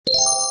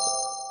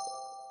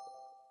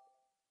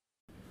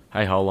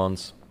Hey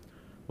Holons,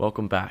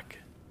 welcome back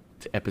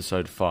to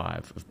episode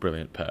 5 of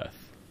Brilliant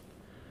Perth.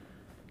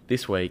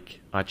 This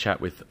week I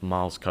chat with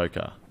Miles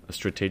Coker, a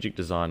strategic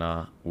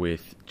designer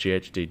with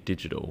GHD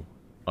Digital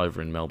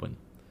over in Melbourne.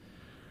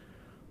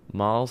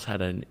 Miles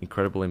had an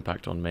incredible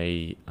impact on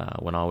me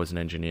when I was an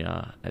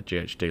engineer at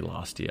GHD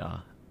last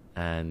year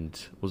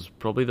and was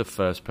probably the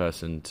first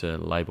person to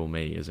label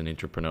me as an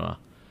entrepreneur.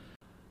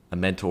 A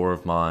mentor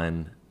of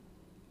mine,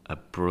 a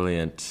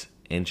brilliant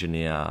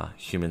engineer,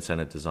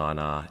 human-centered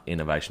designer,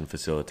 innovation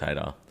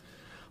facilitator.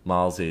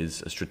 Miles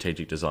is a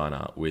strategic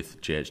designer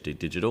with GHD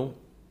Digital,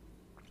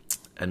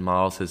 and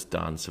Miles has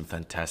done some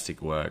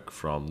fantastic work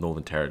from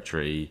Northern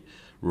Territory,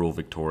 rural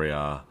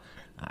Victoria,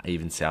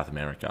 even South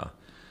America.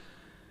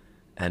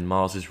 And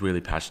Miles is really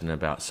passionate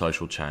about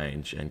social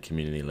change and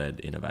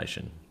community-led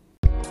innovation.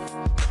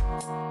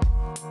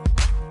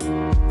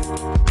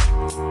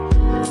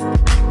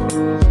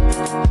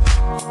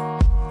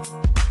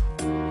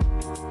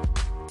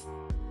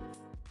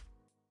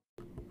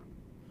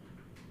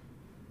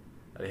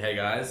 Hey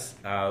guys,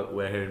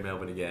 we're here in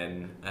Melbourne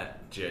again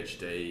at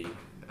GHD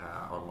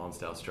on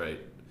Lonsdale Street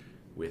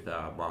with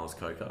Miles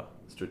Coker,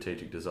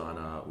 strategic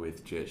designer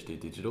with GHD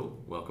Digital.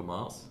 Welcome,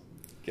 Miles.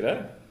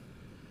 G'day.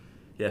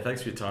 Yeah,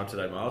 thanks for your time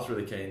today, Miles.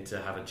 Really keen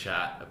to have a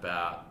chat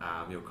about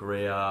your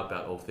career,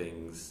 about all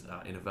things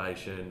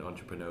innovation,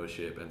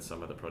 entrepreneurship, and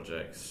some of the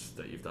projects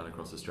that you've done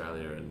across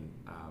Australia and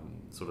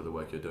sort of the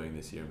work you're doing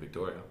this year in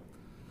Victoria.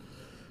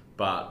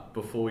 But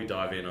before we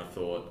dive in, I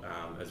thought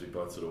as we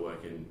both sort of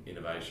work in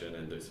innovation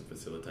and do some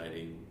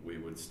facilitating, we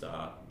would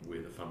start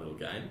with a fun little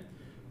game.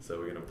 So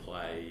we're going to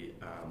play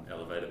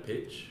elevator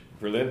pitch.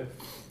 Brilliant.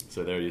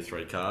 So there are your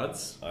 3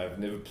 cards. I've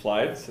never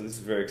played, so this is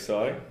very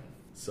exciting.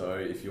 So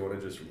if you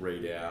want to just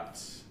read out,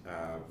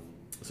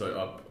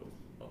 so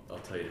I'll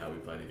tell you how we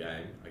play the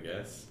game, I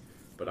guess.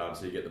 But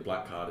so you get the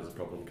black card as a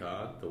problem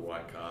card, the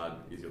white card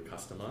is your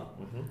customer,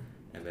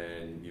 and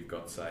then you've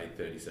got, say,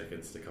 30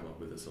 seconds to come up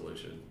with a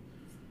solution.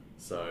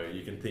 So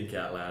you can think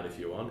out loud if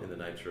you want in the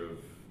nature of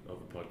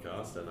a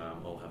podcast, and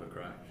I'll have a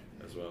crack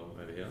as well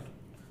over here.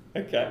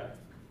 Okay.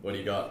 What do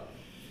you got?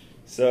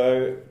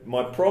 So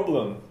my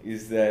problem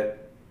is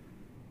that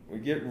we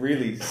get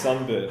really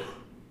sunburnt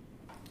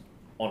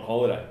on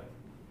holiday.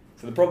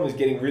 So the problem is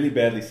getting really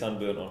badly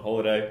sunburnt on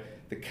holiday.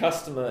 The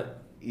customer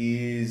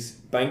is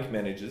bank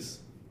managers,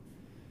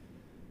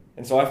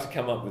 and so I have to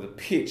come up with a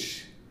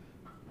pitch.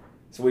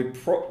 So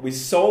we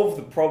solve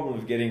the problem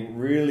of getting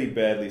really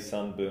badly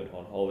sunburnt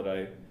on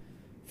holiday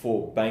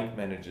for bank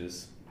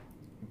managers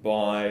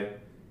by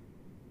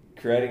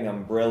creating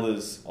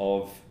umbrellas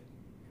of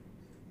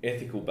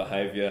ethical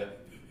behaviour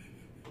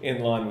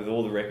in line with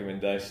all the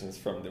recommendations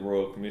from the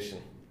Royal Commission.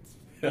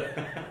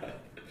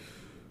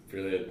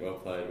 Brilliant, well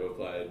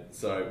played.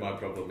 So my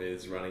problem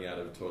is running out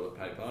of toilet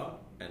paper,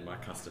 and my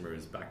customer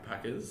is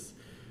backpackers,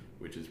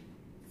 which is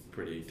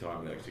pretty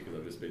timely actually, because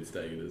I've just been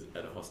staying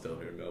at a hostel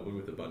here in Melbourne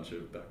with a bunch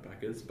of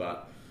backpackers.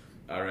 But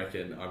I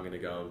reckon I'm going to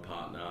go and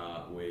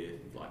partner with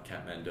like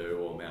Kathmandu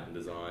or Mountain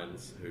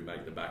Designs, who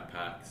make the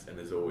backpacks, and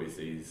there's always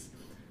these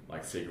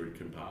like secret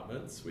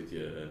compartments with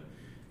your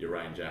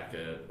rain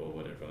jacket or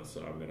whatever.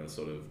 So I'm going to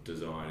sort of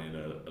design in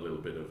a little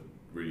bit of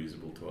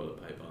reusable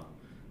toilet paper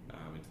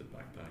into the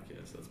backpack. Yeah,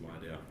 so that's my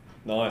idea.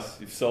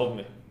 Nice, you've sold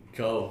me.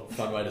 Cool,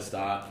 fun way to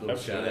start. Little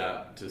shout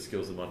out to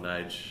Skills of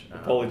Modern Age.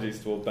 Apologies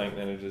to all bank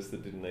managers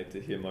that didn't need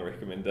to hear my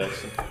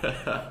recommendation.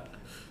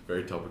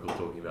 Very topical,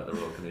 talking about the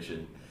Royal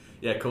Commission.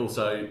 Yeah, cool.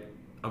 So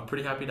I'm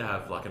pretty happy to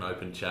have like an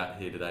open chat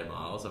here today,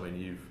 Miles. I mean,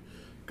 you've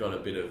got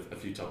a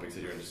few topics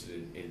that you're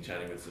interested in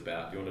chatting with us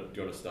about. Do you want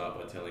to start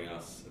by telling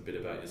us a bit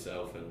about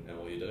yourself and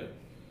what you do?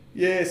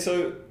 Yeah,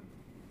 so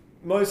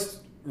most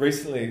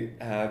recently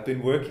I've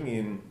been working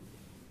in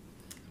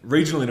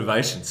regional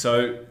innovation.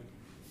 So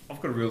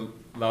I've got a real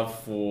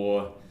love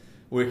for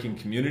working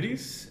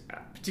communities,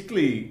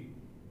 particularly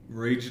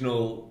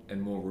regional and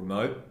more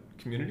remote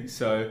communities.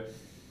 So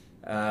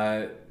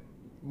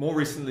more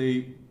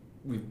recently,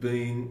 we've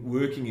been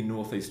working in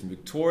northeastern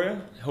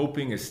Victoria,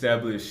 helping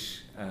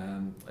establish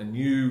a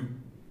new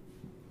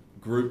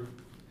group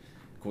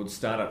called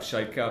Startup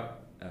Shakeup.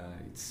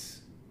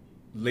 It's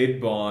led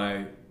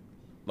by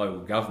local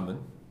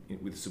government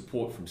with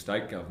support from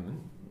state government,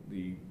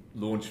 the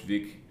Launch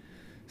Vic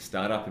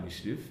Startup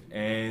Initiative,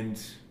 and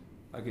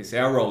I guess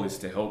our role is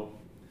to help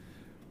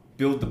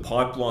build the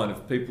pipeline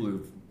of people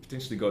who've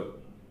potentially got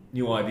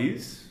new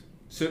ideas,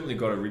 certainly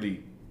got a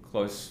really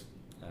close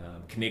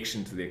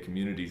connection to their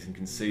communities and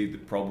can see the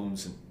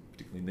problems, and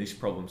particularly niche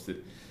problems,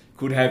 that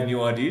could have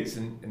new ideas,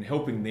 and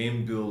helping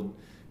them build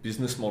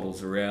business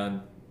models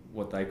around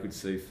what they could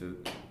see for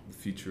the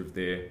future of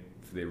their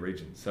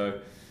region. So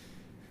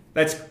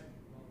that's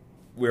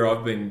where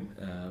I've been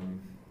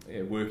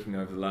working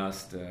over the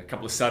last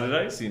couple of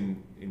Saturdays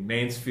in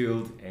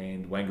Mansfield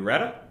and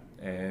Wangaratta,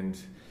 and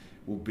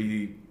we'll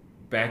be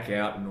back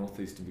out in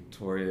northeastern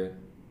Victoria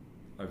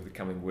over the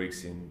coming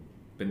weeks in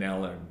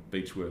Benalla and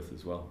Beechworth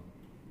as well.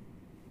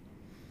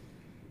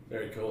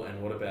 Very cool.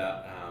 And what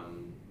about,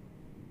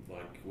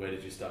 where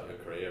did you start your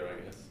career,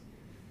 I guess?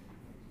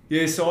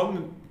 Yeah, so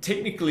I'm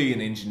technically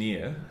an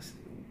engineer,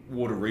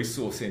 water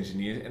resource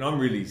engineer, and I'm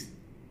really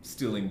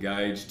still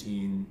engaged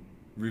in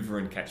river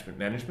and catchment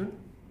management.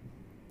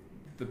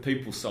 The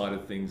people side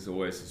of things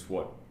always is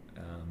what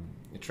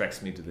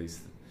attracts me to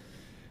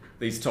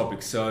these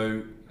topics.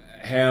 So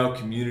how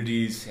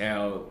communities,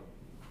 how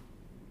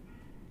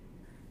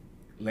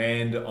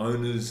land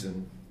owners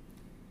and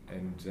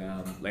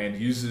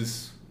land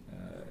users,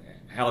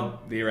 how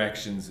their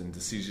actions and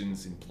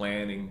decisions in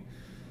planning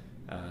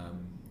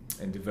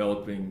and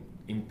developing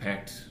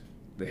impact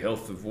the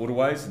health of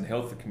waterways and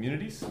health of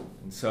communities.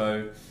 And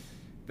so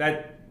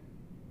that,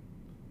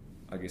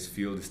 I guess,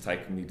 field has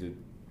taken me to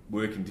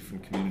work in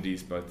different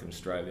communities, both in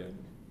Australia and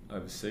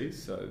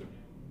overseas. So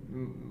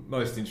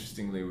most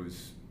interestingly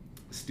was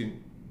a stint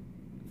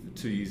for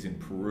 2 years in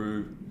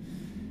Peru,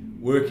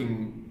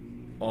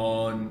 working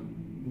on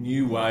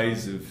new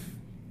ways of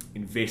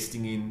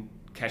investing in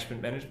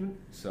catchment management.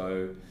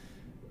 So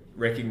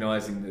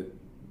recognising that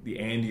the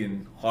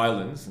Andean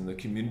highlands and the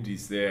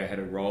communities there had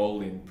a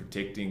role in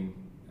protecting,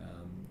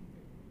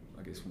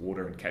 I guess,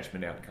 water and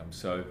catchment outcomes.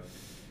 So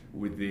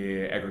with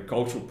their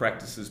agricultural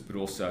practices, but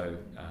also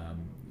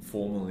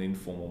formal and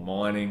informal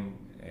mining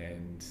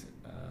and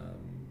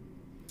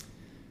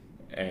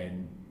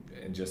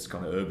just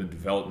kind of urban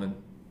development,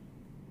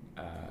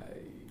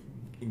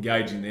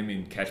 engaging them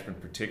in catchment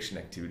protection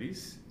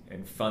activities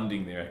and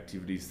funding their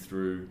activities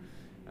through,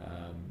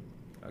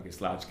 I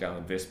guess, large-scale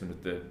investment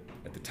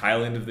at the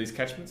tail end of these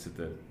catchments,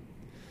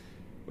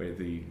 where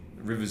the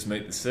rivers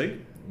meet the sea.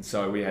 And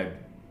so we had,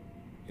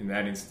 in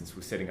that instance,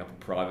 we're setting up a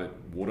private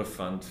water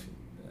fund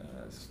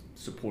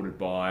supported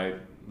by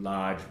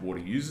large water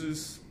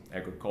users,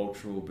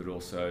 agricultural, but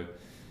also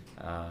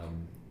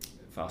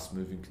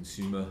fast-moving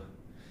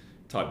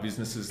consumer-type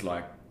businesses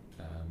like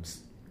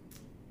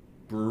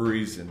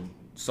breweries and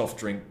soft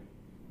drink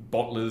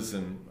bottlers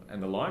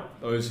and the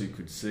like, those who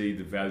could see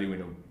the value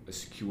in a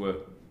secure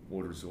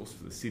water resource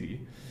for the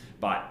city,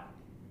 but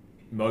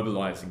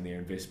mobilising their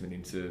investment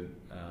into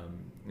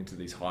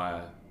these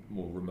higher,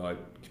 more remote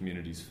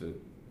communities for,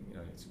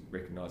 it's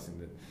recognising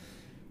that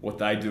what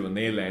they do on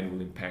their land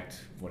will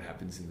impact what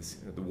happens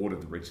in the water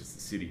that reaches the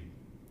city.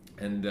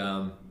 And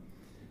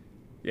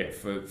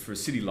for a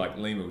city like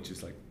Lima, which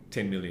is like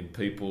 10 million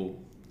people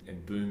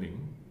and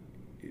booming,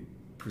 it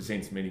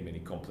presents many, many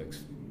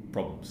complex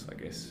problems, I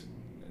guess,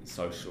 and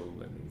social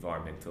and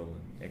environmental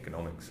and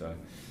economic. So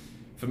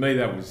for me,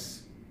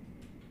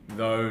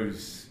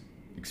 those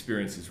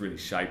experiences really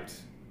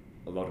shaped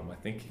a lot of my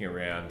thinking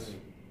around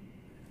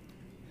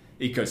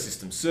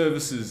ecosystem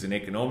services and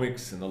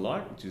economics and the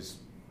like, which is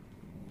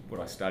what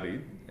I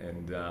studied.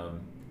 And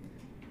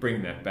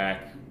bringing that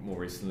back, more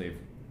recently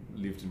I've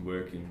lived and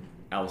worked in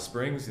Alice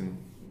Springs in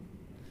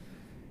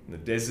the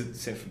desert,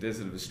 central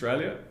desert of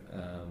Australia.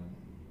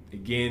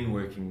 Again,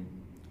 working,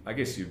 I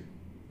guess you're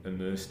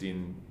immersed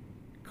in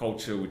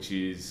culture, which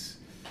is,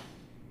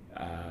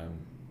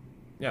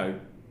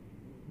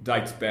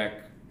 dates back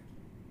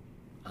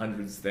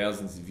hundreds,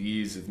 thousands of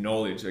years of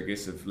knowledge, I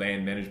guess, of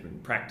land management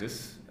and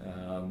practice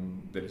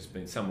that has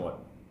been somewhat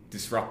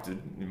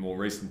disrupted in more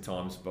recent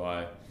times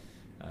by,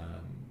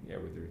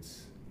 whether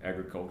it's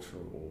agriculture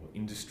or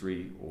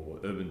industry or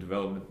urban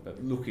development,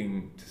 but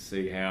looking to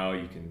see how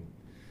you can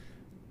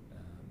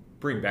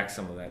bring back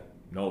some of that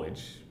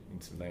knowledge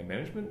into land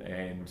management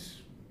and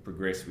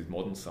progress with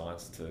modern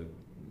science to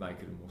make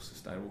it a more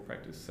sustainable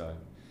practice. So,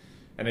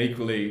 and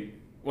equally,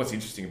 what's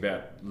interesting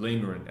about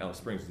Lima and Alice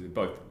Springs is they're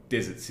both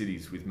desert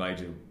cities with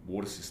major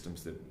water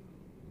systems that,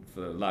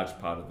 for a large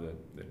part of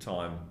the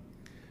time,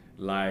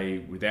 lay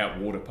without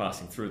water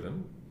passing through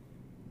them.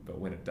 But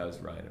when it does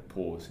rain, it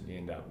pours, and you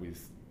end up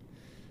with,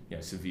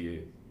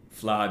 severe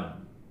flood.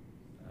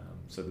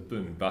 So the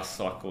boom and bust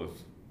cycle of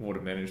water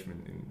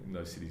management in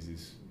those cities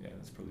is,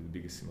 that's probably the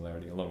biggest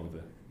similarity, along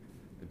with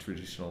the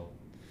traditional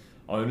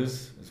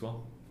owners as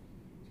well.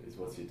 Jeez,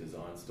 what's your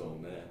design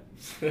storm there?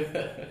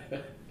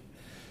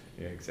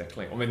 Yeah,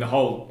 exactly. I mean, the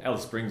whole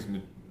Alice Springs,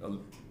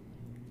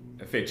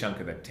 a fair chunk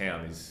of that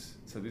town is,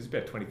 so there's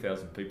about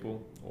 20,000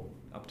 people, or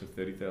up to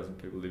 30,000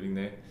 people living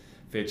there.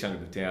 A fair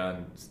chunk of the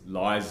town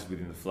lies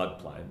within the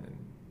floodplain, and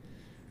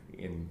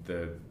in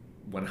the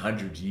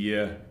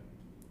 100-year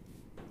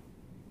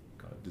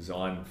kind of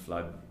design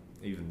flood,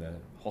 even the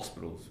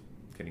hospitals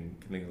getting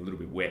a little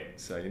bit wet.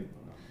 So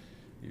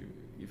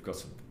you've got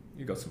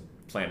some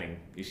planning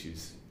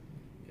issues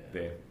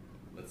there.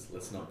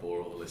 Let's not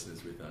bore all the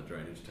listeners with our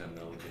drainage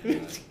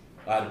terminology.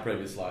 I had a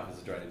previous life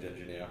as a drainage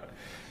engineer.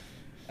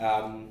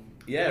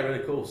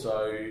 Really cool.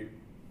 So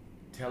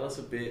tell us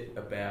a bit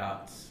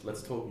about,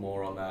 let's talk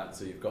more on that.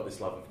 So you've got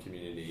this love of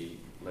community.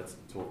 Let's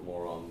talk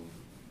more on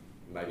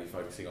maybe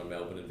focusing on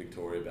Melbourne and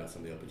Victoria about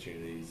some of the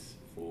opportunities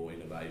for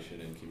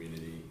innovation and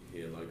community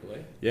here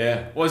locally.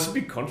 Yeah, well, it's a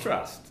big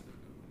contrast.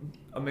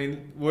 I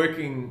mean,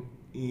 working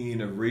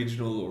in a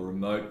regional or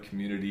remote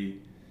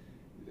community,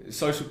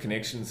 social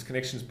connections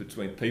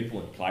between people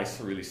and place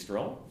are really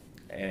strong,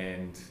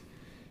 and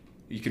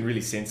you can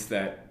really sense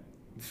that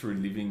through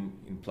living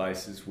in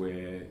places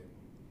where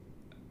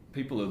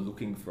people are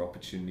looking for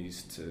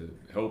opportunities to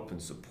help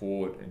and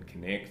support and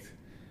connect.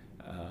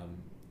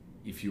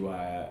 If you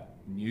are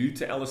new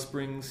to Alice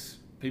Springs,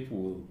 people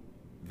will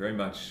very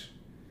much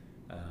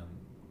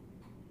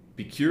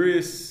be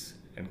curious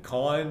and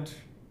kind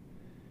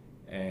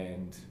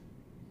and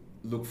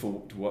look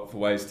for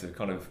ways to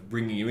kind of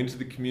bringing you into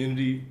the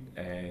community,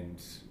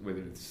 and whether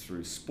it's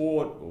through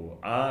sport or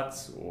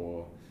arts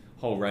or a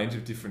whole range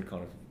of different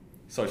kind of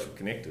social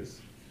connectors.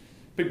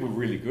 People are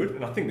really good,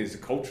 and I think there's a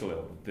cultural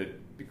element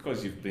that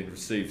because you've been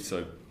received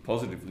so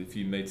positively, if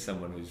you meet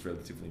someone who's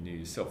relatively new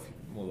yourself,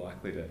 you're more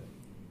likely to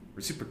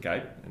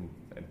reciprocate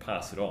and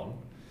pass it on.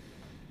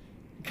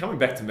 Coming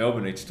back to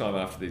Melbourne each time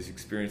after these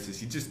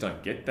experiences, you just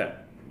don't get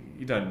that.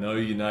 You don't know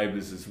your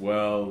neighbours as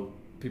well.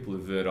 People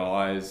avert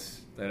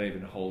eyes. They don't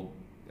even hold.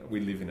 We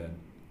live in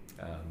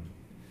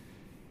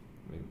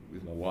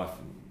with my wife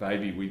and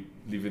baby, we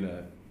live in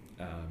a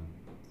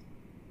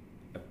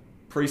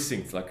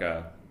precinct, like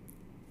an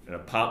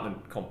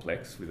apartment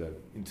complex with an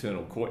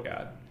internal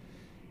courtyard,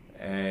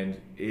 and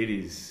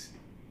it's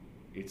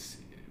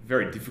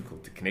very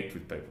difficult to connect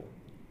with people.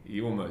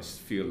 You almost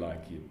feel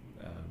like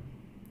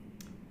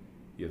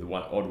you're the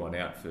odd one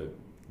out for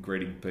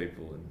greeting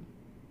people and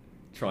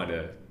trying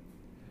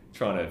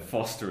to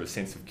foster a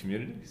sense of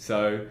community.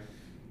 So,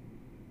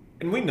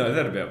 and we know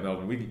that about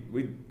Melbourne.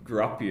 We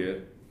grew up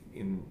here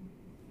in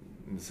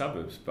the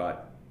suburbs,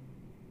 but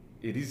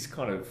it is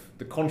kind of,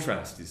 the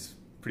contrast is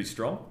pretty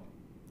strong,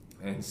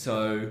 and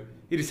so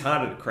it is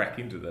harder to crack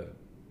into the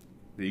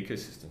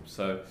ecosystem.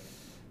 So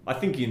I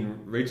think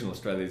in regional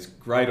Australia there's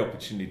great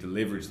opportunity to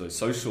leverage that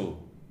social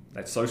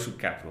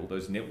capital,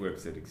 those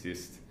networks that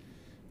exist,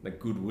 that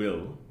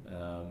goodwill,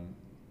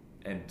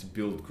 and to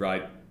build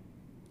great,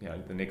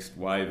 the next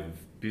wave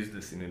of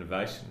business and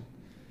innovation.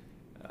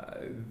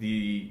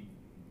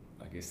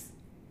 I guess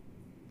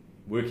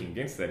working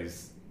against that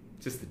is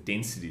just the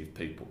density of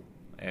people,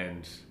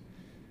 and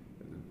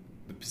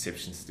the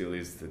perception still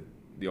is that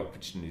the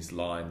opportunities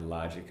lie in the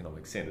large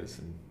economic centres,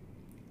 and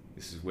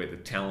this is where the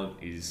talent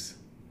is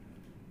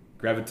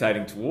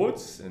gravitating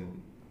towards,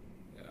 and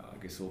I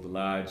guess all the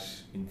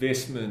large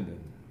investment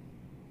and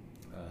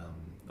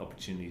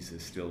opportunities are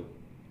still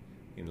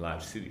in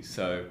large cities.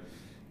 So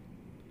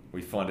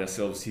we find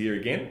ourselves here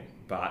again,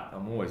 but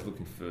I'm always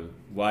looking for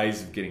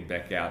ways of getting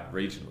back out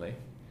regionally,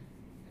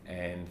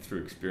 and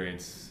through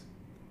experience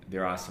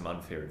there are some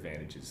unfair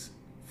advantages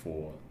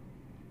for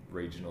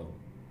regional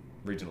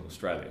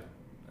Australia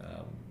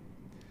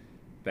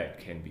that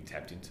can be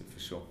tapped into for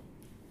sure,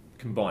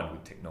 combined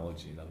with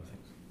technology and other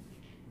things.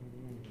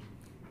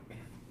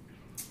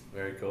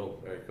 Very cool,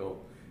 very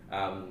cool.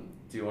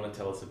 Do you want to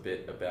tell us a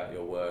bit about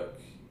your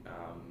work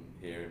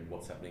here and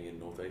what's happening in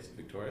northeast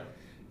Victoria?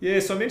 Yeah,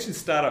 so I mentioned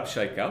Startup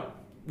Shake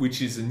Up,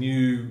 which is a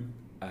new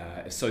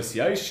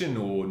association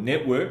or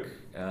network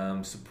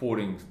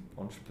supporting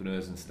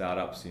entrepreneurs and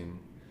startups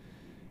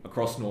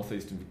across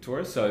northeastern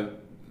Victoria. So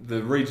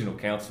the regional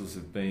councils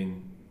have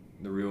been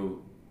the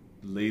real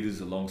leaders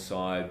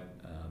alongside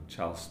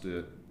Charles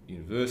Sturt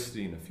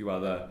University and a few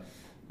other,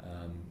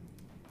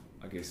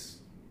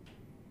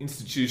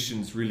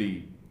 institutions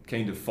really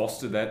keen to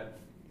foster that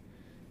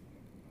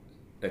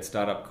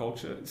startup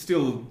culture.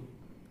 Still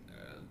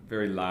a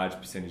very large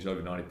percentage,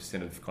 over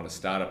 90% of kind of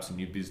startups and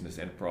new business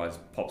enterprise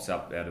pops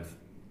up out of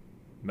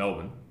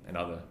Melbourne and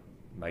other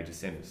major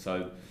centres.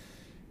 So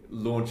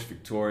Launch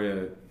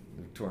Victoria,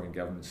 the Victorian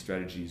government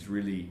strategy, is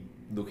really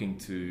looking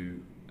to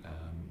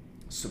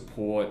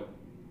support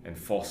and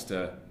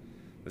foster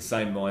the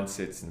same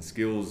mindsets and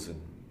skills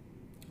and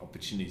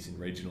opportunities in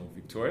regional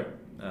Victoria.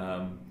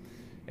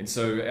 And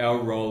so our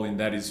role in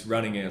that is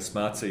running our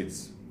Smart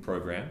Seeds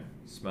program.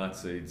 Smart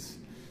Seeds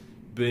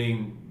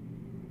being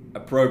a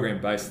program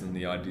based on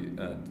the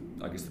idea,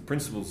 the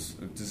principles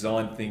of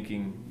design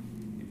thinking,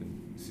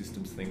 even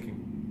systems thinking,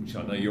 which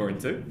I know you're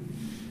into,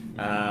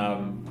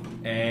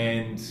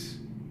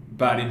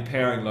 but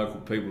empowering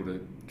local people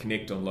to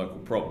connect on local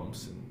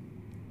problems and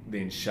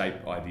then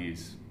shape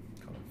ideas,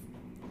 kind of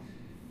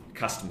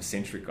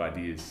customer-centric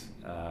ideas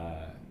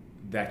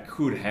that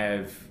could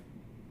have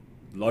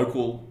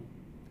local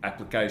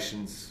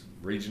applications,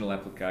 regional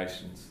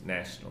applications,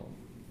 national,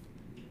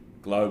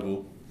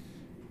 global,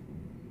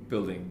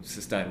 building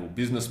sustainable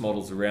business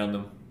models around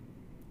them.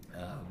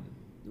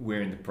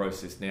 We're in the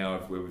process now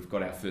of where we've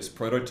got our first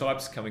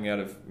prototypes coming out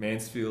of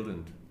Mansfield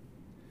and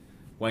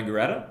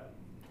Wangaratta,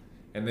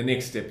 and the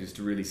next step is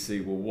to really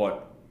see,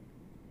 well,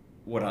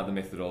 what other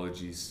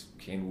methodologies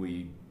can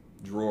we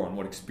draw on,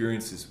 what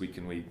experiences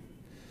can we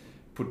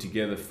put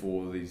together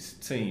for these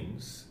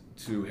teams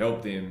to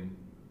help them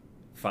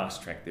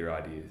fast track their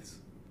ideas,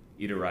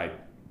 iterate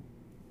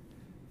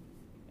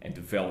and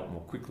develop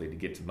more quickly to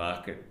get to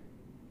market,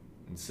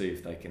 and see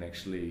if they can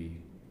actually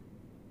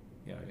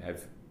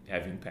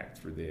have impact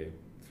through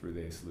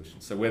their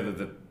solutions. So whether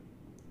the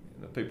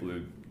people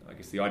who,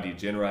 the idea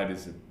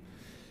generators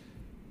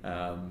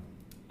are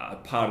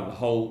part of the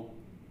whole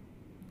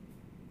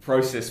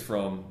process,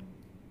 from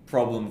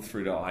problem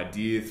through to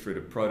idea, through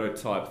to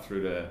prototype,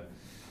 through to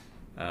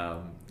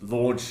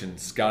launch and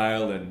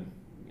scale, and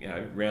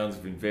rounds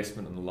of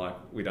investment and the like,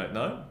 we don't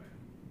know.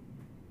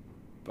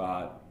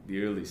 But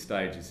the early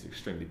stage is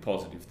extremely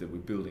positive that we're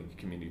building a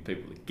community of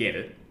people that get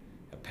it,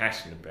 are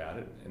passionate about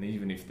it, and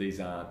even if these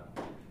aren't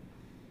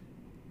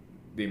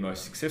their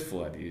most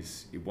successful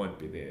ideas, it won't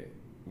be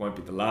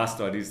the last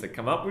ideas they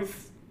come up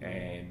with,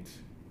 and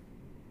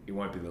it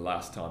won't be the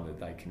last time that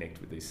they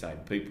connect with these same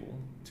people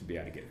to be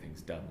able to get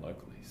things done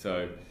locally.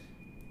 So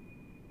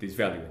there's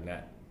value in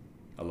that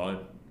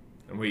alone.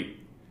 And we,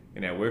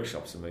 in our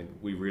workshops,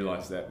 we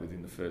realise that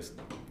within the first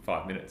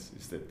 5 minutes,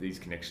 is that these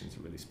connections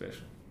are really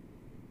special.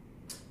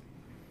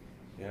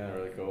 Yeah,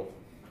 really cool.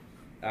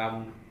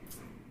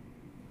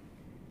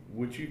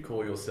 Would you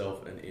call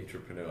yourself an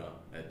entrepreneur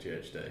at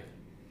GHD?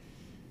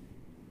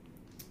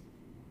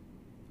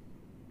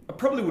 I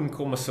probably wouldn't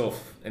call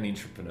myself an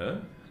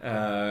entrepreneur.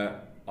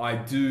 I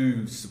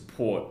do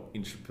support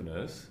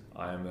entrepreneurs.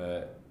 I am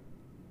a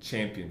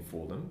champion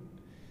for them.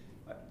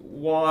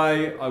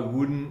 Why I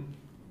wouldn't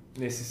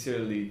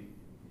necessarily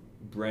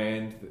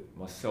brand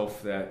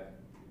myself that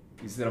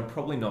is that I'm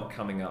probably not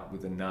coming up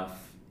with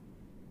enough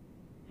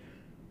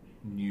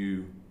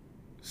new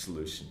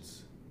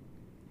solutions,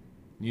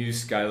 new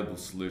scalable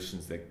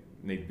solutions that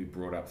need to be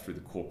brought up through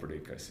the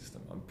corporate ecosystem.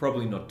 I'm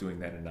probably not doing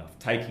that enough.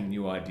 Taking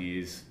new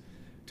ideas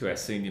to our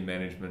senior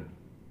management,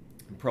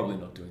 I'm probably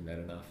not doing that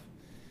enough.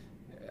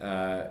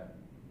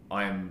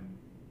 I am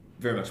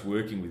very much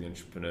working with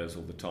entrepreneurs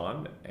all the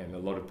time, and a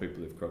lot of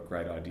people have got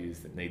great ideas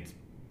that need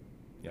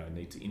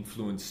to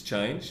influence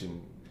change.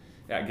 And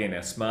again,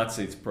 our Smart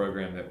Seeds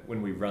program, that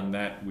when we run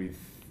that with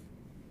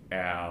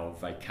our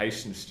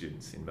vacation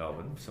students in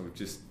Melbourne, so we've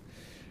just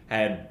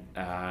had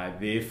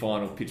their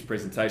final pitch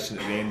presentation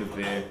at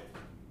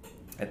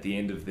the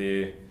end of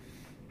their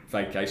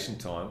vacation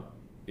time.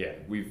 Yeah,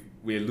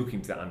 we're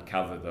looking to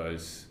uncover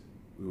those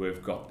who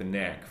have got the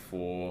knack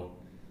for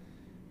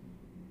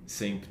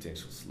seeing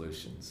potential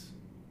solutions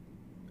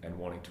and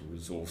wanting to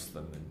resource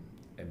them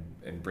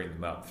and bring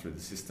them up through the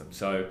system.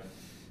 So,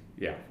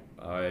 yeah,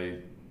 I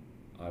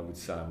would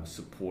say I'm a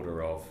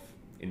supporter of,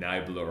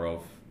 enabler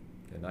of.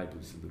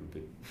 Enabler's a little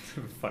bit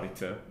of a funny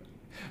term,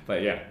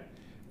 but yeah,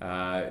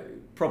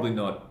 probably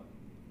not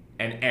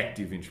an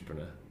active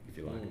entrepreneur, if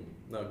you like.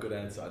 No, good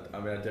answer. I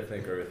mean, I definitely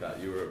agree with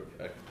that. You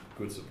were a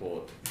good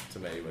support to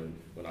me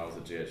when I was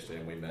at GHD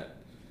and we met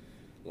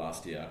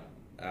last year.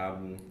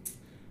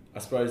 I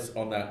suppose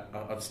on that,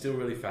 I'm still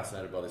really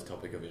fascinated by this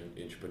topic of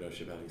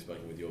entrepreneurship, having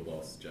spoken with your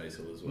boss, Jay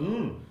Sill, as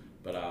well.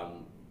 But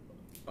I'm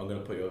going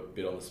to put you a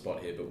bit on the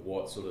spot here, but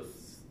what sort of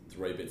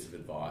 3 bits of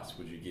advice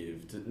would you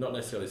give to, not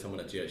necessarily someone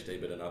at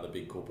GHD, but another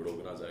big corporate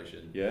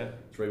organisation? Yeah.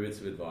 3 bits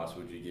of advice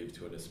would you give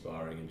to an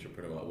aspiring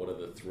entrepreneur? Like, what are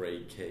the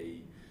 3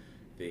 key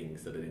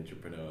things that an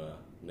entrepreneur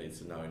needs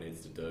to know, needs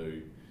to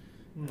do,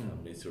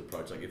 needs to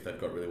approach? Like, if they've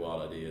got really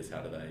wild ideas,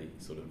 how do they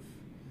sort of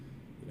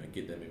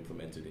get them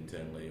implemented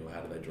internally, or how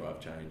do they drive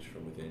change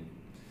from within?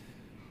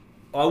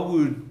 I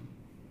would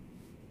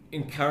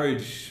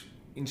encourage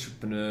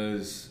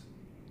entrepreneurs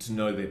to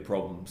know their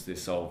problems they're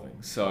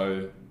solving.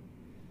 So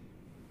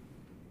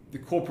the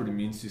corporate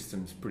immune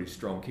system is pretty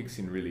strong, kicks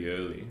in really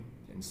early,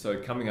 and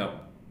so coming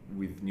up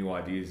with new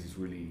ideas is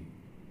really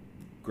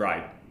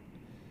great,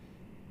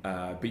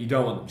 but you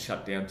don't want them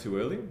shut down too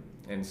early.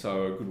 And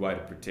so a good way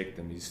to protect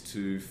them is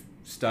to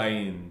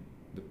stay in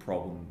the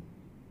problem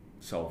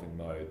solving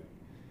mode.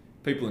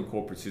 People in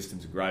corporate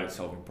systems are great at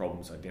solving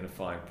problems,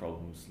 identifying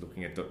problems,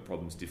 looking at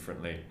problems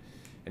differently.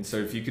 And so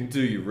if you can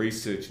do your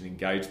research and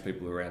engage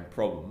people around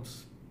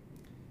problems,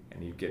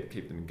 and you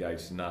keep them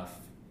engaged enough,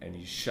 and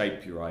you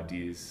shape your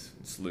ideas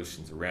and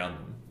solutions around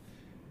them,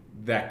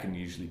 that can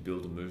usually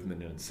build a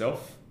movement in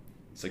itself.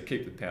 So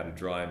keep the powder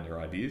dry on your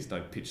ideas.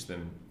 Don't pitch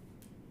them,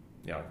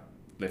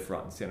 left,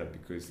 right, and centre,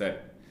 because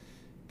that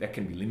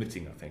can be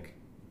limiting, I think.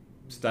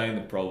 Stay in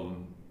the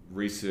problem,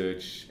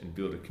 research, and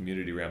build a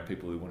community around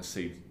people who want to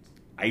see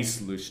a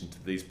solution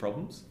to these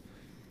problems,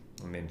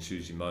 and then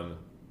choose your moment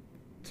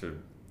to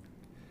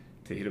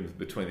hit them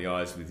between the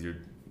eyes with your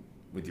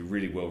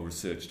really well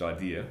researched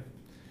idea.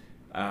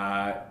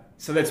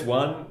 So that's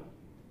one,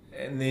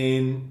 and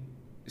then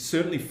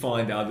certainly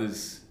find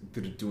others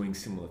that are doing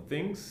similar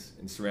things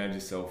and surround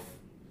yourself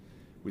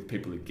with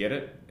people who get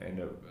it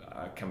and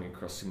are coming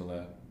across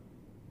similar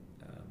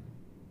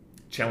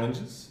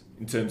challenges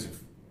in terms of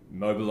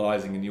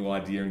mobilising a new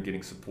idea and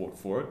getting support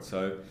for it.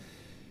 So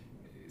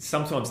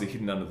sometimes they're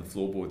hidden under the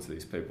floorboards,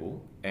 these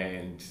people,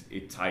 and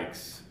it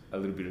takes a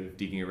little bit of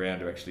digging around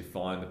to actually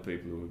find the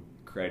people who are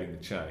creating the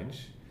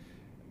change.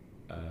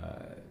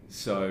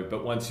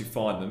 But once you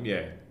find them,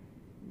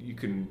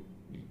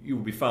 you'll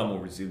be far more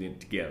resilient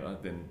together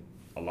than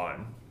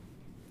alone.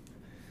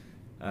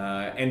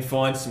 And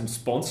find some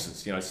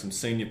sponsors, some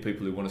senior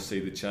people who want to see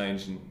the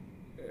change and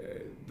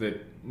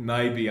that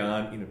maybe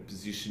aren't in a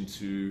position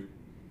to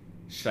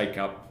shake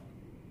up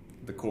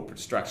the corporate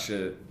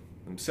structure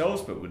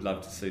themselves, but would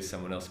love to see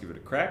someone else give it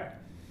a crack.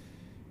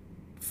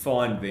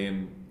 Find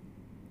them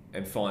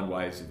and find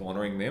ways of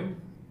honouring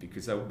them,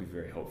 because that would be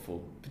very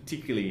helpful,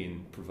 particularly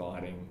in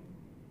providing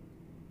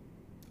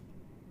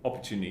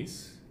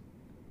opportunities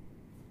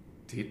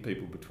to hit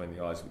people between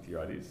the eyes with your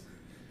ideas,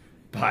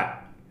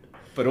 but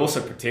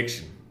also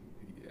protection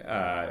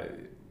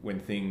when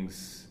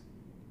things,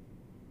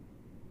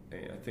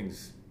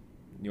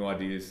 new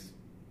ideas,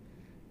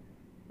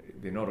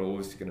 they're not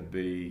always going to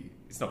be.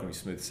 It's not going to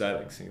be smooth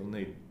sailing. So you'll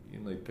need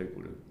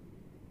people to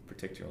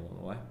protect you along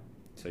the way,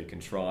 so you can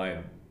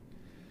try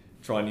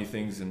new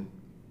things and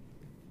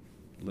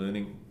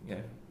learning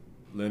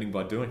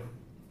by doing.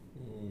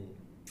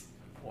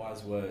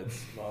 Wise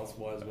words, Miles.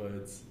 Wise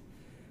words.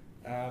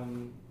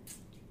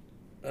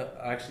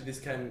 Actually, this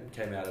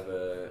came out of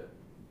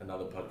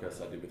another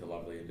podcast I did with a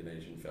lovely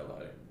Indonesian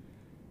fellow,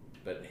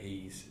 but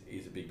he's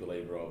a big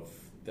believer of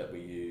that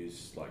we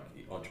use like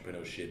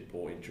entrepreneurship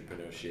or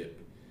intrapreneurship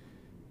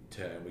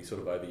term. We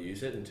sort of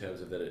overuse it in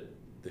terms of that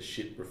the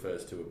ship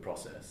refers to a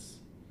process,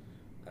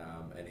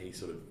 and he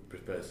sort of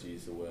prefers to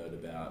use the word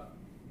about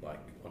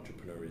like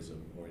entrepreneurism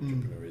or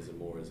intrapreneurism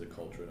more as a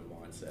culture and a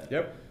mindset.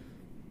 Yep.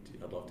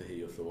 I'd love to hear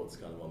your thoughts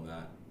kind of on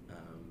that.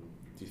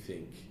 Do you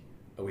think,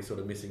 are we sort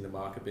of missing the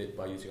mark a bit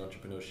by using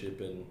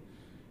entrepreneurship, and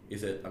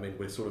is it, I mean,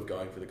 we're sort of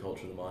going for the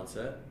culture and the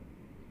mindset?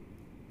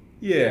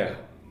 Yeah.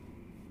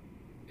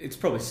 It's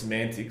probably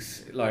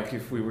semantics. Like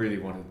if we really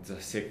want to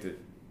dissect it,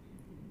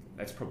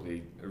 that's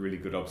probably a really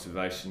good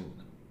observation.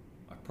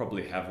 I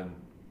probably haven't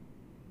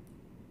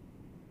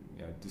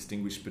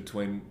distinguished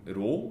between it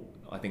all.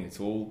 I think it's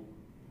all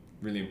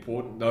really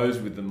important. Those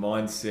with the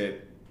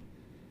mindset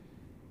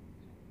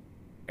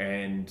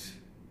and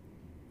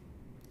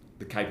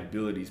the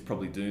capabilities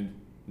probably do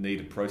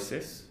need a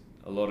process.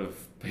 A lot of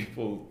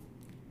people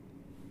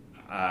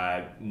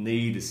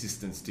need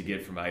assistance to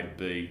get from A to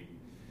B.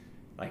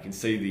 They can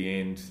see the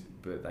end,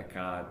 but they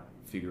can't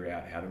figure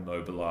out how to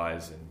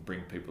mobilise and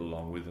bring people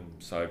along with them.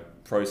 So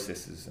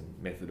processes and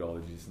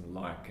methodologies and the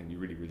like can be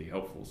really, really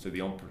helpful. So the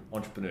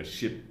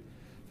entrepreneurship,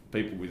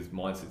 people with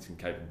mindsets and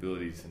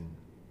capabilities and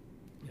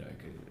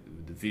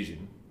the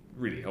vision,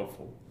 really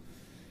helpful.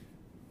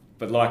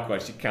 But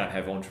likewise, you can't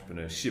have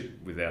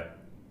entrepreneurship without,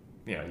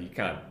 you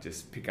can't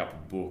just pick up a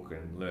book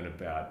and learn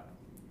about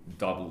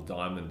double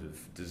diamond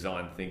of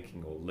design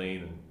thinking or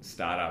lean and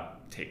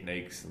startup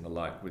techniques and the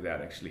like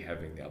without actually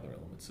having the other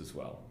elements as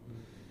well.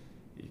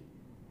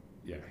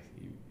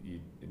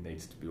 It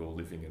needs to be all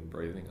living and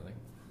breathing, I think.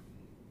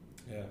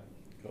 Yeah,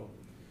 cool.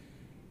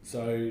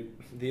 So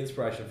the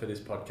inspiration for this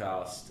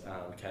podcast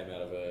came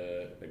out of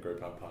a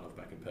group I'm part of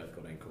back in Perth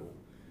called Encall,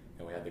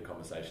 and we had the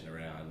conversation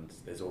around,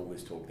 there's all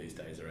this talk these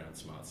days around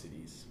smart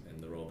cities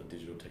and the role that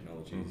digital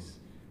technologies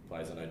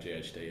plays. I know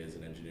GHD as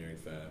an engineering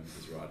firm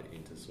is right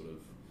into sort of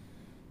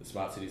the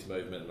smart cities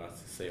movement, and I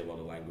see a lot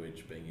of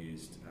language being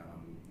used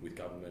with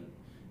government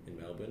in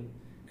Melbourne,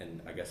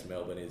 and I guess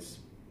Melbourne is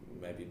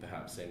maybe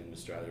perhaps seen in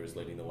Australia as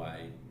leading the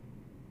way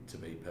to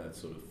be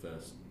Perth's sort of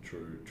first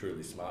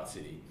truly smart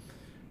city.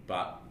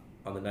 But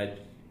on the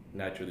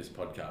nature of this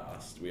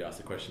podcast, we asked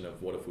the question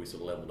of what if we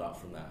sort of leveled up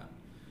from that,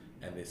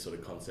 and this sort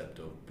of concept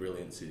of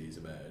brilliant cities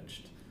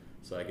emerged.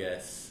 So I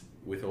guess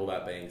with all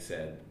that being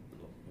said,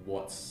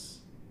 what's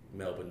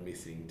Melbourne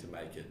missing to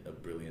make it a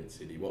brilliant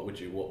city? What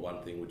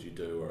one thing would you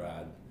do or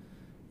add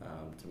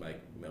to make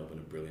Melbourne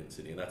a brilliant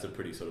city? And that's a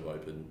pretty sort of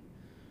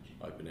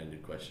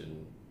open-ended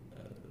question,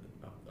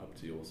 up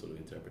to your sort of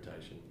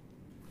interpretation.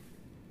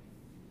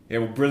 Yeah,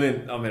 well,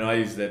 brilliant. I mean, I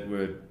use that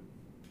word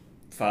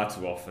far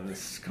too often.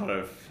 It's kind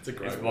of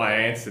it's my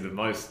answer to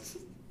most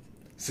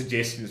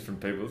suggestions from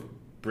people.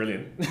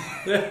 Brilliant.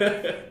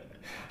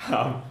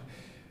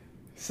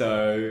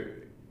 So,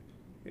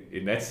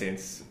 in that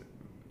sense,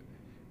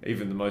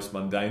 even the most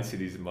mundane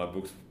cities in my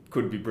books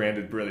could be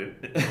branded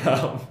brilliant.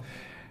 But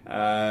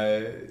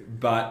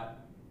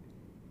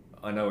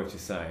I know what you're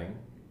saying.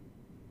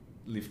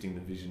 Lifting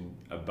the vision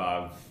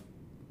above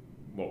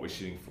what we're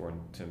shooting for in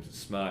terms of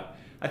smart.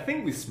 I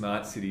think with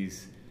smart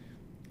cities,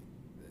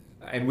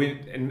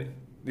 and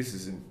this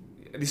is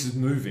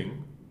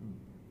moving.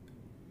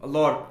 A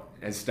lot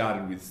has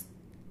started with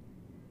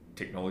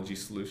technology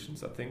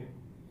solutions. I think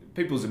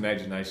people's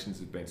imaginations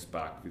have been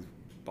sparked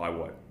by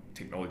what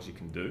technology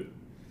can do,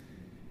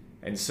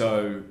 and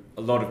so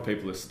a lot of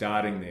people are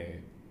starting their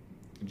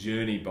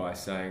journey by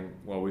saying,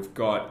 well, we've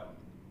got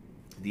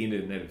the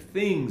Internet of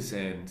Things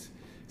and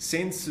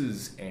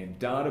sensors and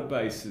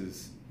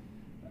databases.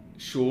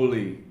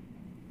 Surely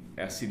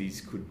our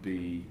cities could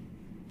be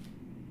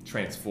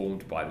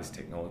transformed by this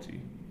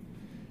technology.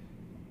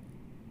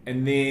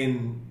 And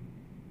then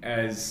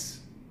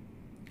as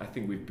I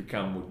think we've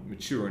become more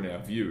mature in our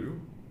view,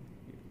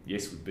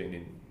 yes, we've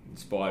been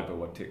inspired by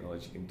what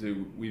technology can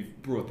do,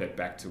 we've brought that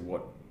back to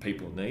what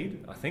people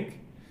need, I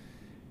think.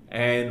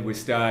 And we're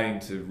starting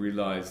to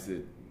realise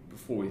that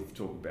before we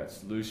talk about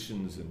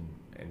solutions and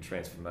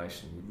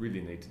transformation, we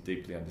really need to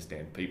deeply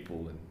understand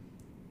people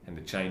and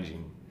the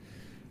changing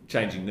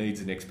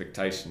needs and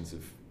expectations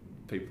of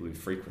people who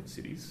frequent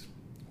cities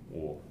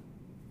or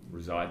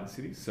reside in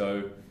cities.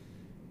 So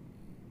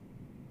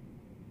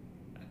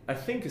I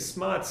think a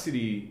smart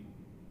city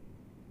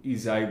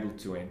is able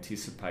to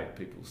anticipate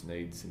people's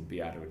needs and be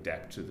able to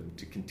adapt to them,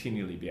 to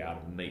continually be able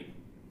to meet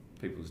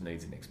people's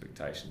needs and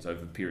expectations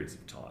over periods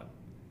of time.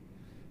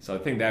 So I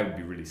think that would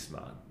be really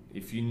smart.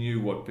 If you knew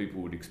what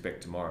people would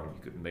expect tomorrow and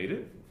you could meet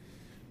it,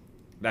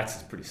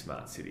 that's a pretty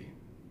smart city.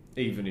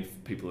 Even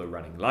if people are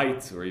running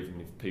late, or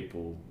even if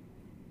people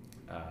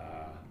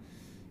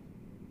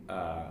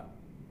are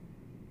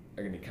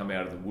going to come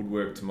out of the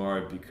woodwork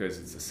tomorrow because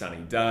it's a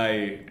sunny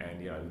day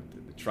and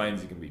the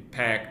trains are going to be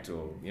packed,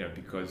 or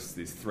because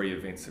there's 3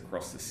 events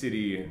across the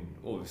city and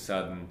all of a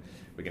sudden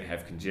we're going to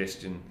have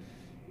congestion.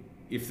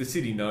 If the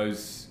city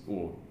knows,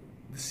 or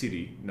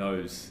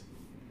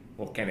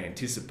can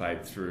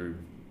anticipate through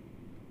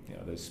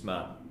those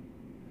smart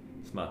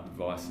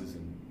devices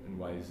and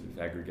ways of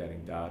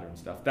aggregating data and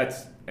stuff,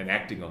 and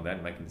acting on that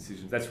and making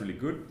decisions, that's really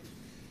good.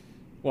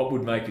 What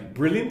would make it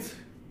brilliant?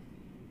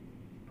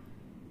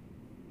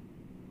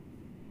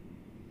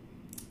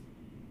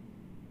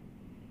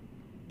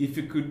 If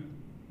you could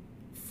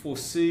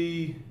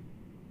foresee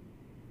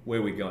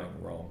where we're going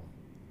wrong.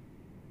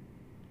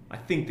 I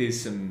think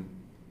there's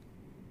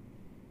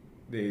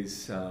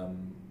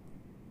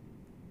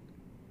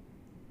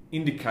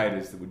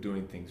indicators that we're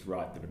doing things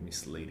right that are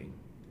misleading.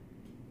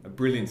 A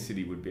brilliant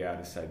city would be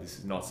able to say this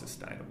is not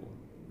sustainable,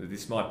 that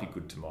this might be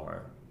good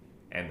tomorrow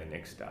and the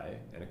next day,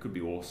 and it could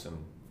be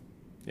awesome,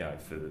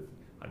 for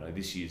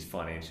this year's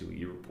financial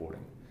year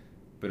reporting,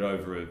 but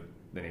over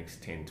the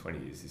next 10,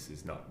 20 years, this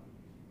is not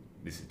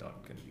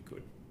going to be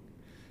good.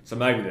 So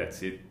maybe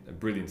that's it. A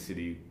brilliant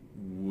city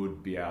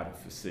would be able to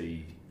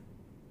foresee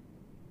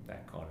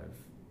that kind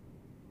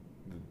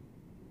of,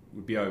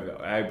 would be able to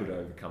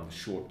overcome the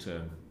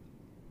short-term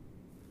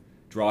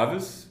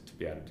drivers to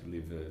be able to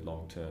deliver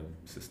long-term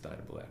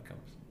sustainable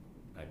outcomes.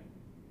 Maybe.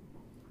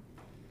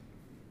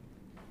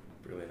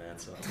 Brilliant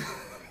answer.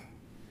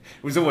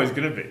 It was always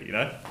going to be,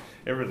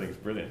 everything's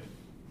brilliant.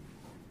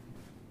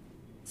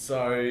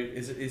 So,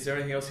 is there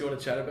anything else you want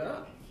to chat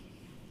about?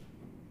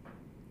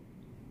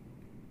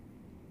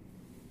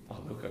 Oh,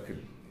 look,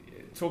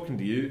 talking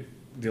to you,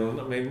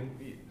 Dylan, I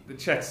mean, the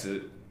chats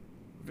are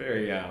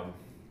very, are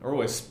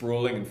always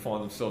sprawling and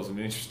find themselves in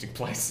interesting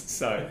places,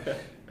 so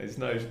there's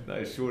no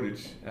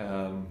shortage.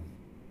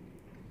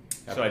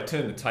 Should I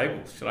turn the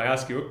tables? Should I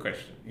ask you a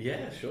question?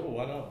 Yeah, sure,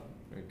 why not?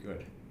 Very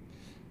good.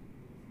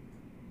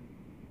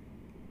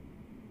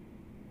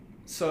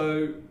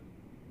 So,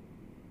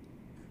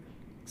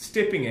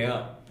 stepping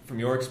out from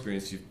your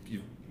experience,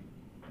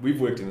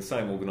 we've worked in the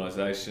same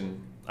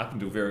organisation up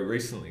until very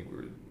recently. We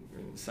were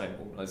in the same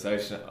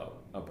organisation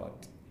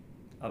about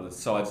other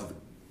sides of the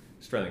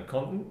Australian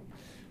continent,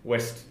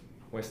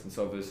 western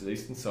side versus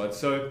eastern side.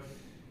 So,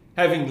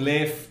 having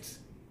left,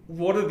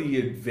 what are the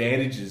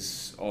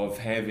advantages of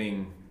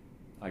having,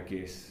 I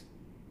guess,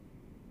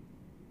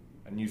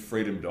 a new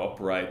freedom to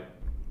operate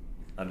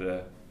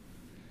under,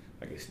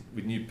 I guess,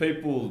 with new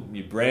people,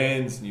 new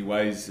brands, new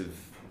ways of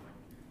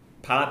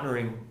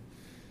partnering,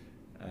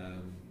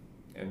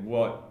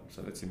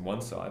 so that's in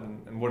one side,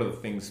 and what are the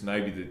things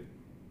maybe that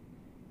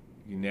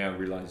you now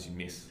realise you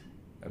miss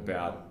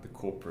about the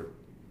corporate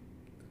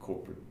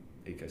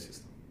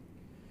ecosystem?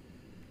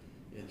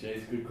 Yeah,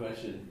 Jay's a good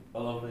question. I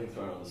love being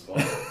thrown on the spot.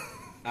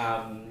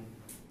 I've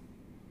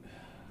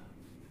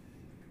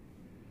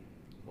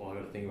got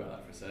to think about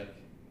that for a sec.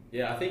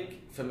 Yeah, I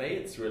think for me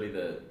it's really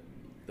the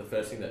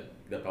first thing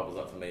that bubbles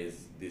up for me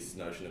is this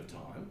notion of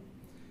time,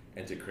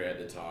 and to create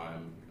the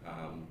time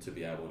to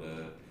be able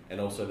to, and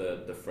also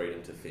the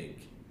freedom to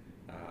think.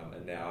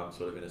 And now I'm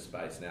sort of in a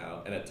space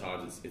now, and at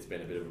times it's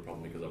been a bit of a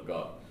problem because I've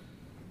got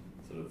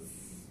sort of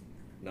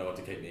no one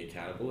to keep me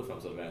accountable if I'm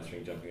sort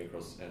of jumping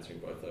across answering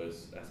both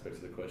those aspects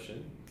of the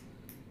question.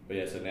 But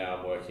yeah, so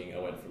now I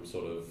went from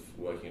sort of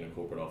working in a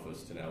corporate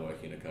office to now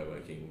working in a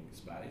co-working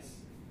space.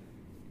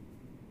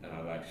 And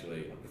I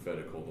prefer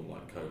to call them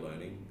like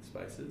co-learning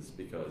spaces,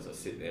 because I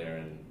sit there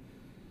and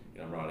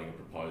I'm writing a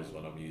proposal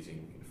and I'm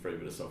using a free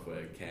bit of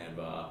software,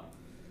 Canva,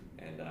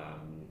 and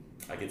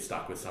I get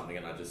stuck with something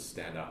and I just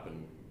stand up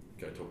and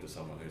go talk to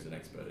someone who's an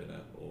expert in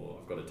it, or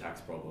I've got a tax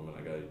problem and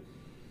I go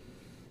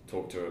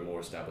talk to a more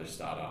established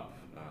startup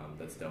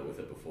that's dealt with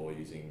it before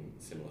using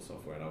similar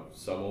software. And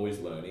so I'm always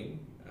learning,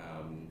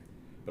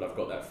 but I've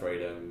got that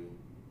freedom.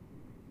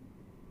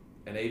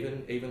 And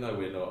even though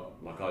we're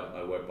not, like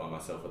I work by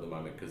myself at the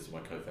moment because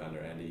my co-founder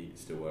Andy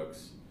still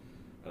works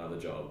another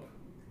job,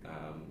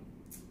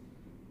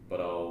 but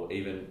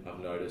I've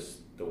noticed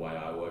the way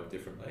I work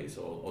differently.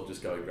 So I'll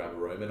just go grab a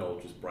room and I'll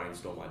just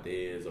brainstorm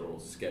ideas, or I'll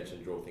sketch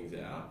and draw things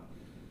out,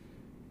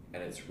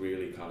 and it's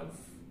really kind of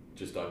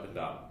just opened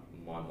up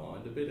my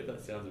mind a bit, if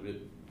that sounds a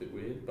bit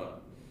weird,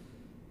 but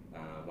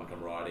like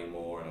I'm writing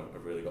more and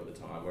I've really got the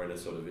time. We're in a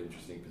sort of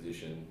interesting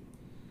position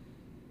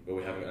where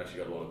we haven't actually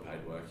got a lot of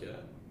paid work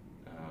yet,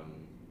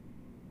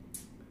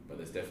 but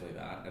there's definitely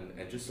that,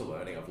 and just the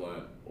learning. I've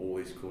learned all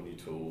these cool new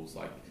tools,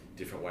 like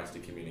different ways to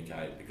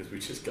communicate, because we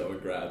just go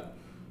and grab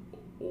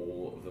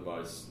all of the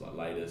most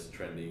latest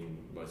trending,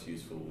 most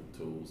useful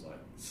tools like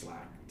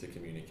Slack to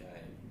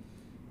communicate,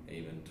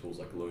 even tools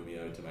like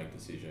Loomio to make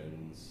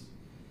decisions,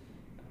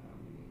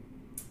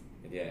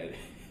 and yeah,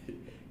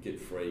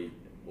 get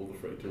all the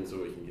free tools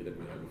that we can get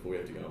at before we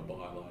have to go and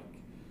buy like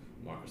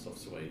Microsoft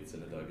Suites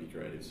and Adobe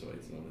Creative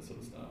Suites and all that sort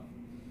of stuff.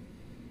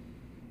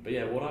 But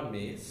yeah, what I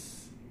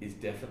miss is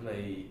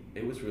definitely,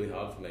 it was really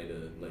hard for me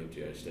to leave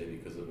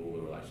GHD because of all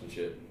the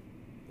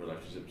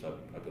relationships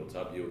I built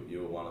up.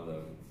 You were one of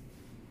them.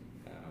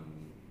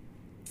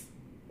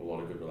 A lot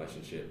of good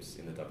relationships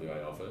in the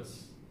WA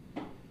office.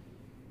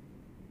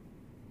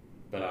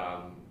 But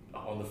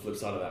on the flip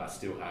side of that, I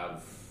still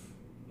have,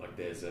 like,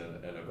 there's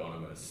an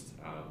ergonomist.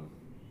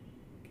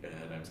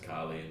 Her name's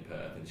Carly in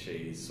Perth, and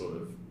she's sort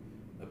of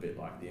a bit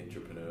like the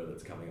entrepreneur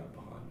that's coming up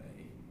behind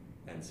me.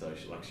 And so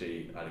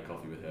she I had a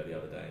coffee with her the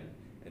other day,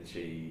 and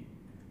she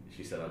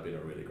said I'd been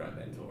a really great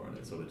mentor, and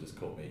it sort of just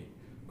caught me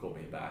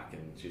back.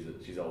 And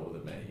she's older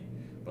than me,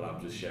 but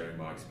I'm just sharing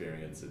my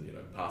experience and, you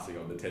know, passing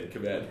on the 10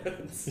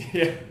 commandments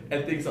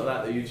and things like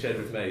that you shared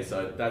with me.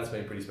 So that's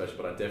been pretty special.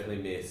 But I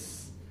definitely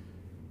miss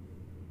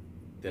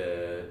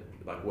the,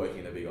 like, working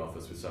in a big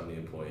office with so many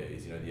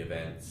employees, you know, the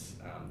events,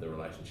 the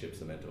relationships,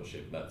 the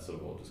mentorship. That sort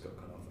of all just got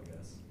cut off, I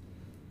guess.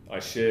 I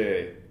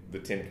share the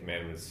 10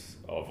 commandments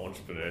of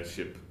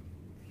entrepreneurship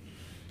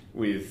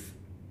with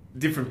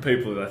different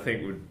people that I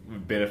think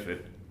would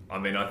benefit. I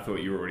mean, I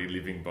thought you were already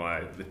living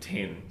by the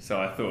 10, so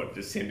I thought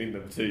just sending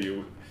them to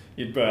you,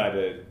 you'd be able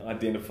to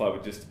identify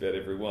with just about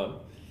everyone.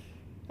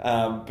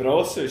 But I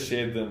also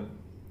shared them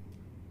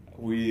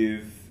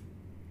with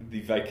the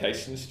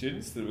vacation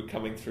students that were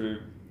coming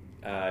through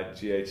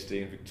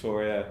GHD in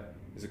Victoria.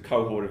 There's a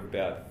cohort of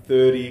about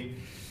 30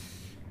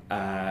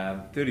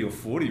 or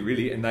 40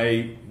 really, and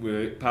they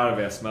were part of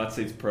our Smart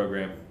Seeds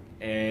program.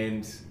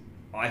 And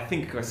I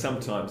think I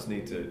sometimes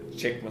need to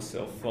check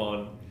myself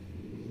on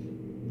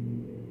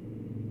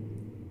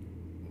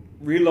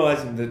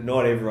realising that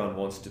not everyone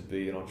wants to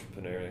be an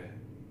entrepreneur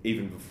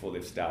even before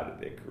they've started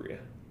their career.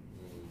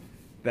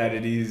 That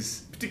it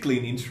is,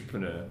 particularly an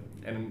entrepreneur,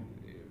 and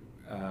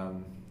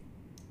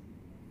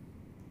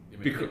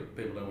people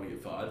don't want to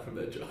get fired from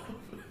their job.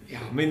 Yeah,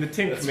 I mean the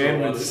 10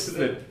 commandments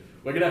that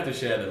we're going to have to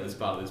share them as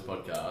part of this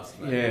podcast.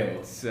 Maybe. Yeah,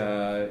 it's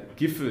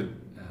Gifford.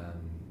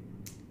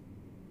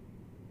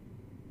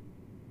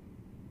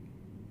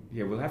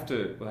 Yeah, we'll have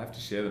to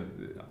share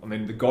them. I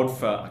mean, the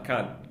Godfather. I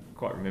can't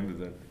quite remember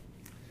the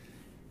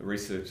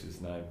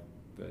researcher's name,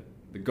 but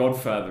the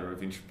godfather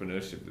of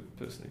entrepreneurship, the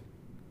person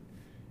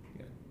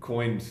who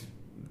coined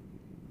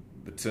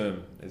the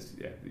term as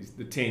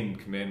the 10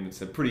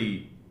 commandments are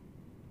pretty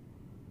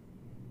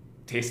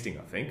testing,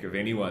 I think, of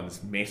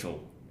anyone's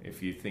mettle.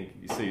 If you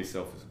see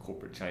yourself as a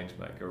corporate change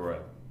maker or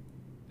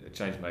a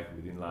change maker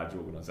within large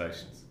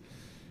organisations.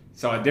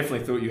 So I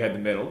definitely thought you had the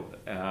mettle,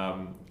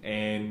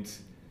 and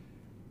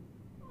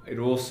it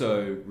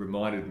also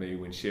reminded me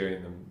when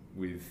sharing them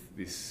with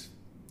this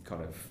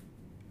kind of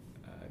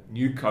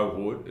new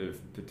cohort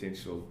of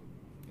potential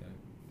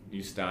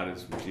new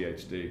starters with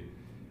GHD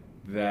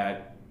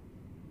that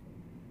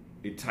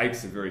it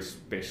takes a very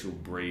special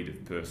breed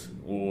of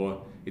person,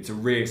 or it's a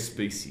rare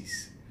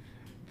species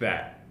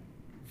that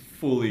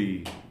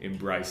fully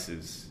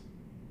embraces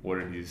what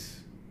it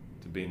is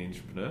to be an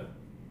entrepreneur.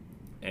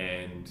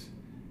 And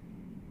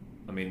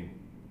I mean,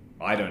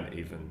 I don't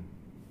even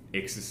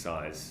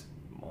exercise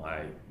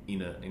my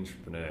inner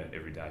entrepreneur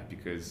every day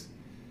because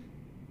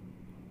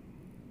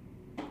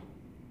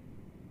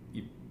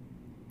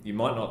you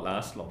might not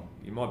last long.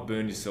 You might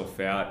burn yourself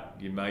out.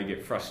 You may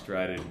get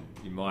frustrated.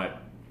 You might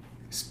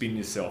spin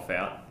yourself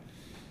out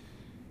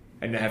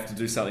and have to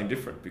do something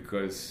different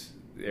because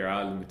there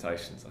are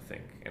limitations, I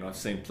think. And I've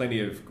seen plenty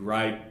of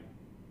great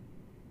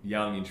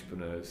young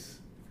entrepreneurs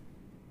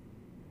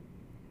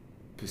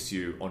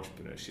pursue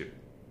entrepreneurship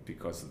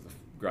because of the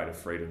greater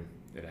freedom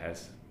that it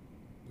has.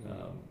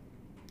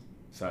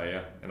 So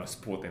yeah, and I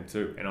support them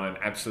too. And I'm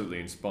absolutely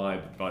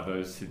inspired by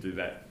those who do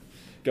that,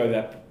 go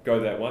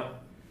that way.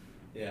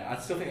 Yeah,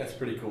 I still think that's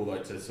pretty cool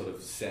though, to sort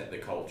of set the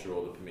culture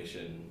or the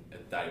permission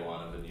at day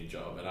one of a new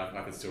job. And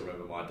I can still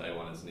remember my day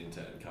one as an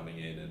intern coming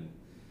in, and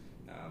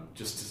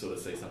just to sort of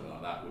see something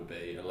like that would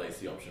be, at least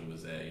the option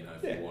was there. You know,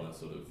 if you want to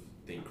sort of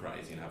think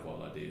crazy and have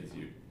wild ideas,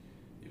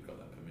 you've got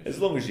that permission. As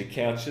long as you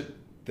couch it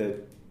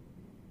that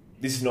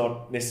this is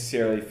not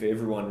necessarily for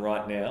everyone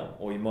right now,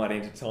 or you might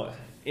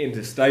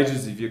enter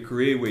stages of your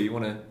career where you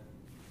want to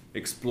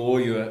explore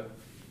your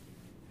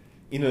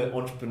inner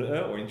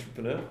entrepreneur or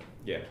intrapreneur,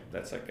 yeah,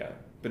 that's okay.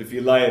 But if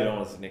you lay it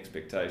on as an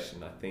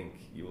expectation, I think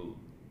you'll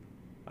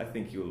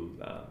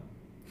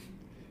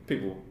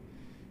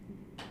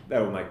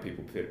that will make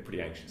people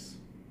pretty anxious.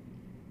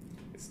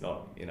 It's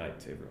not innate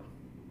to everyone.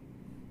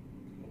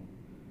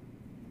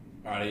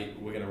 Alrighty,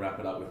 we're going to wrap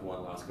it up with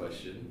one last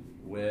question.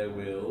 Where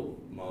will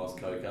Miles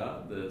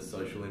Coker, the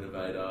social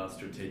innovator,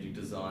 strategic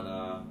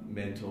designer,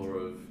 mentor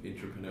of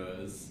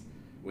entrepreneurs,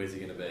 where's he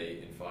going to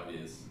be in 5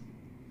 years?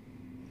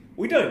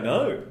 We don't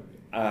know.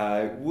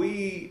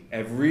 We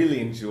have really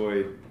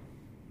enjoyed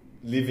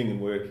living and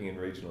working in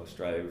regional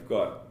Australia. We've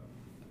got a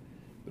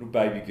little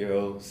baby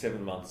girl,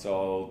 7 months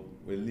old.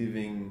 We're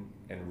living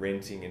and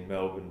renting in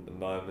Melbourne at the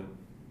moment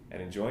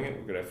and enjoying it.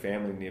 We've got our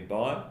family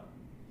nearby.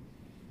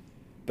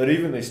 But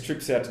even these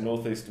trips out to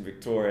northeastern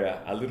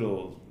Victoria are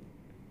little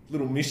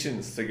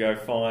missions to go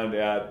find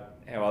out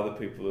how other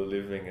people are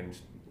living and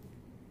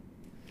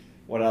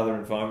what other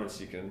environments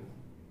you can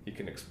you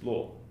can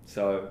explore.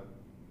 So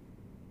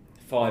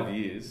 5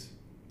 years,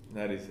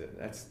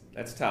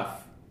 that's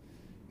tough.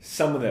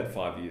 Some of that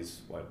 5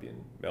 years won't be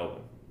in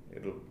Melbourne.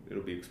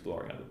 It'll be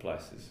exploring other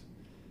places.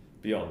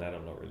 Beyond that,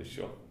 I'm not really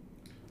sure.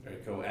 Very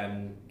cool.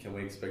 And can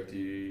we expect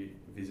you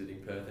visiting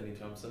Perth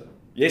anytime soon?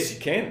 Yes, you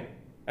can.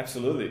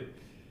 Absolutely.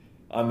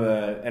 I'm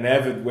an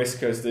avid West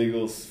Coast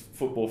Eagles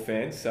football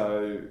fan,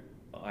 so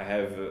I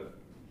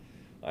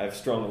have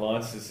strong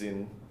alliances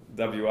in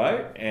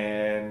WA,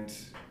 and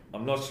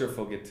I'm not sure if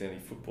I'll get to any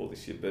football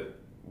this year, but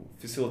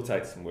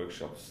facilitate some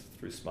workshops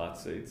through Smart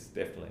Seeds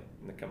definitely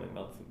in the coming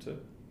month or two.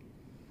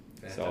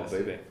 Fantastic. So I'll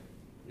be there.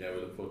 Yeah,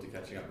 we look forward to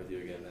catching up with you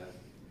again then.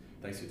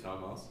 Thanks for your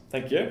time, Miles.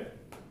 Thank you.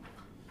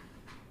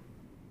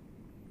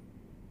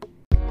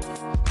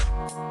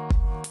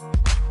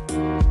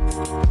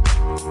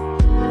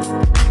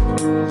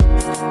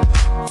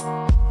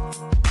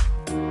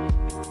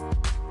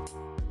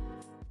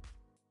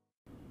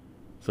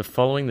 So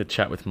following the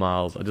chat with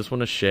Miles, I just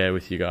want to share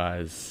with you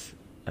guys,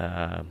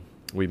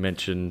 we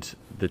mentioned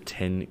the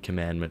 10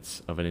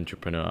 commandments of an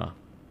entrepreneur.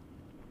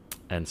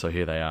 And so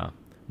here they are.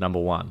 Number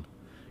 1,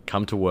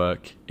 come to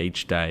work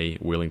each day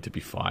willing to be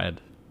fired.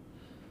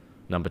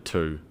 Number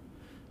 2,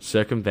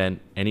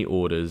 circumvent any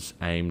orders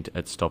aimed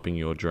at stopping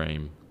your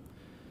dream.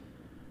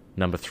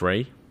 Number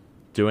 3,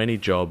 do any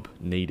job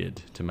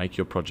needed to make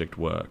your project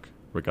work,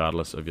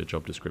 regardless of your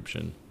job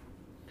description.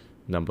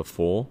 Number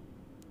 4,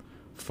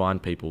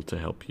 find people to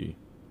help you.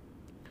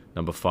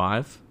 Number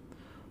 5,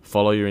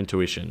 follow your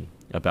intuition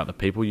about the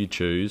people you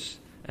choose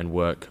and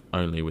work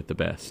only with the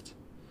best.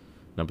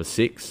 Number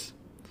 6,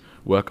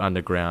 work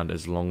underground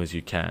as long as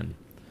you can.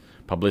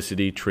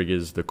 Publicity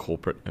triggers the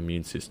corporate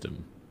immune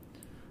system.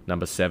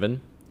 Number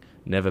 7,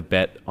 never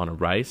bet on a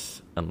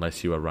race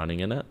unless you are running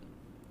in it.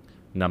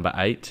 Number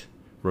 8,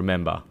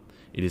 remember,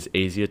 it is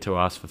easier to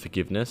ask for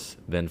forgiveness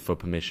than for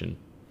permission.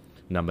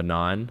 Number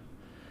 9,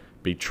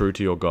 be true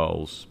to your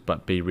goals,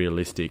 but be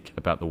realistic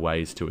about the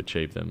ways to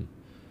achieve them.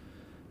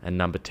 And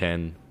number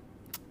 10,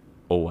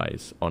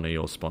 always honour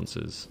your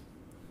sponsors.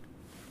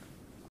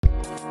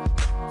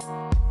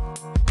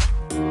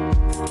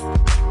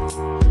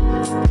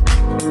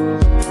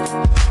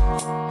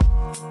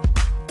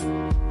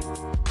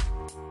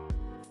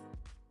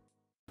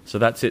 So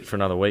that's it for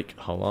another week,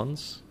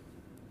 Hold-Ons.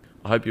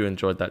 I hope you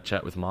enjoyed that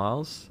chat with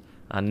Miles.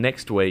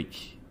 Next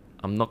week,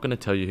 I'm not going to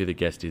tell you who the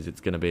guest is.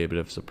 It's going to be a bit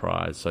of a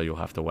surprise, so you'll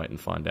have to wait and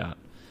find out.